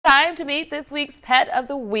time to meet this week's Pet of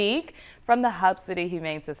the Week from the Hub City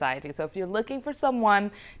Humane Society. So if you're looking for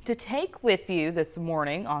someone to take with you this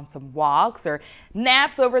morning on some walks or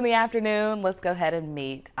naps over in the afternoon, let's go ahead and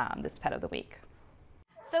meet this Pet of the Week.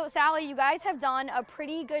 So Sally, you guys have done a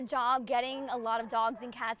pretty good job getting a lot of dogs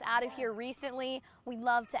and cats out of here recently. We'd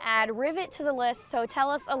love to add Rivet to the list, so tell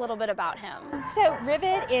us a little bit about him. So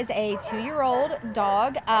Rivet is a 2-year-old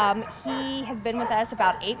dog. He has been with us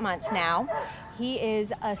about 8 months now. He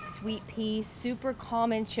is a sweet pea, super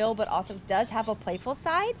calm and chill, but also does have a playful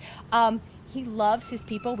side. He loves his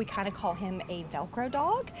people. We kind of call him a Velcro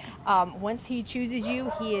dog. Once he chooses you,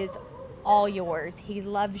 he is all yours. He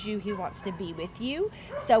loves you. He wants to be with you.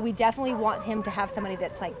 So we definitely want him to have somebody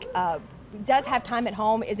that's like does have time at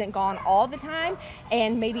home, isn't gone all the time,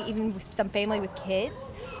 and maybe even with some family with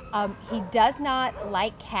kids. He does not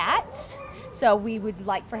like cats, so we would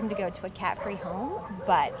like for him to go to a cat-free home,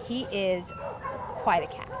 but he is quite a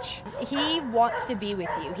catch. He wants to be with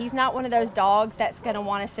you. He's not one of those dogs that's going to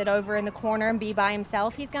want to sit over in the corner and be by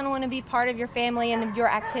himself. He's going to want to be part of your family and of your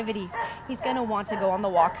activities. He's going to want to go on the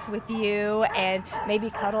walks with you and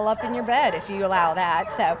maybe cuddle up in your bed if you allow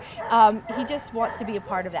that. So he just wants to be a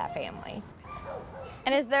part of that family.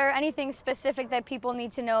 And is there anything specific that people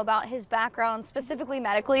need to know about his background, specifically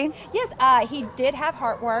medically? Yes, he did have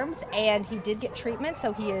heartworms and he did get treatment,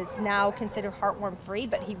 so he is now considered heartworm free,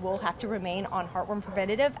 but he will have to remain on heartworm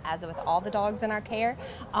preventative, as with all the dogs in our care.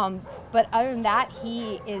 But other than that,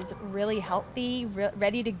 he is really healthy,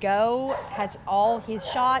 ready to go, has all his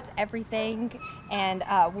shots, everything, and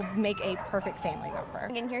will make a perfect family member.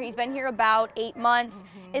 In here, he's been here about 8 months.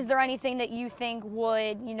 Is there anything that you think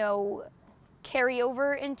would, carry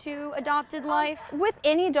over into adopted life? With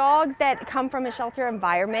any dogs that come from a shelter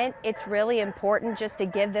environment, it's really important just to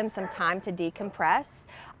give them some time to decompress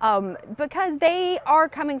because they are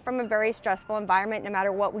coming from a very stressful environment. No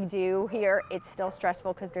matter what we do here, it's still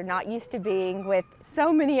stressful because they're not used to being with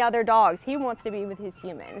so many other dogs. He wants to be with his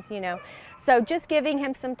humans, So just giving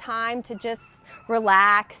him some time to just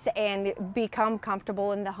relax and become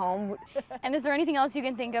comfortable in the home. And is there anything else you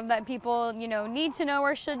can think of that people, need to know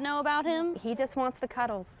or should know about him? He just wants the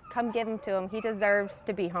cuddles. Come give them to him. He deserves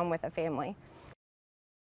to be home with a family.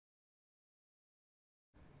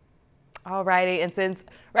 Alrighty, and since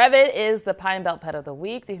Rivet is the Pine Belt Pet of the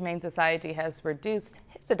Week, the Humane Society has reduced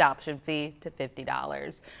his adoption fee to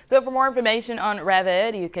 $50. So for more information on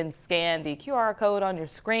Rivet, you can scan the QR code on your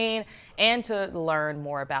screen, and to learn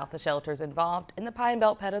more about the shelters involved in the Pine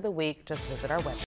Belt Pet of the Week, just visit our website.